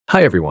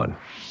Hi everyone.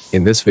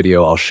 In this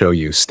video, I'll show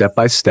you step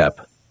by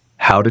step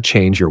how to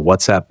change your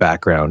WhatsApp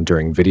background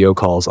during video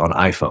calls on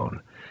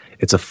iPhone.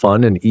 It's a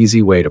fun and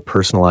easy way to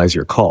personalize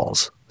your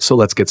calls, so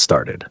let's get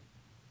started.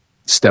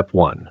 Step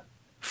 1.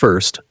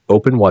 First,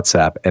 open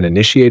WhatsApp and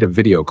initiate a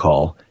video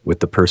call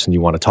with the person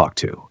you want to talk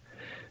to.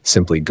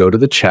 Simply go to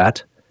the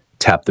chat,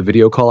 tap the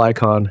video call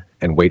icon,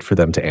 and wait for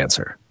them to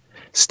answer.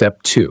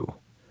 Step 2.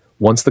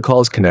 Once the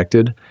call is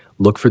connected,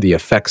 look for the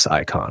effects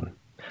icon.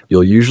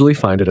 You'll usually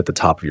find it at the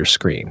top of your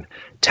screen.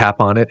 Tap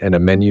on it and a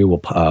menu will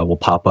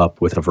pop up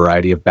with a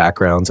variety of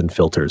backgrounds and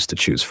filters to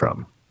choose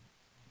from.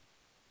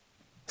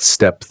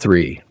 Step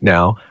 3.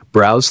 Now,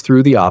 browse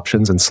through the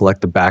options and select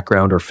the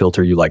background or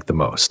filter you like the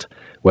most.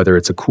 Whether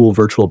it's a cool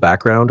virtual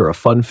background or a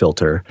fun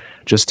filter,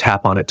 just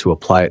tap on it to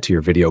apply it to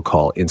your video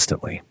call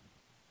instantly.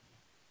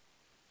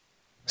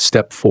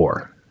 Step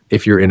 4.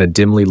 If you're in a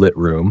dimly lit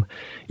room,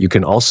 you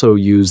can also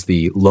use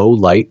the low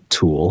light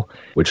tool,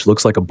 which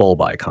looks like a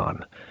bulb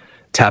icon.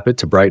 Tap it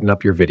to brighten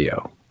up your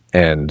video.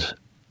 And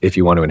if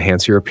you want to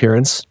enhance your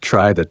appearance,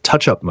 try the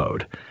touch-up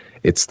mode.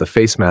 It's the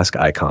face mask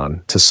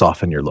icon to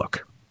soften your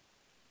look.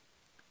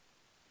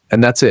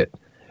 And that's it.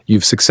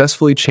 You've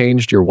successfully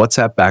changed your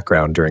WhatsApp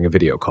background during a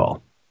video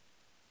call.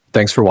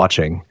 Thanks for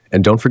watching,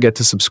 and don't forget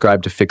to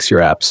subscribe to Fix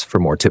Your Apps for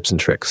more tips and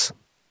tricks.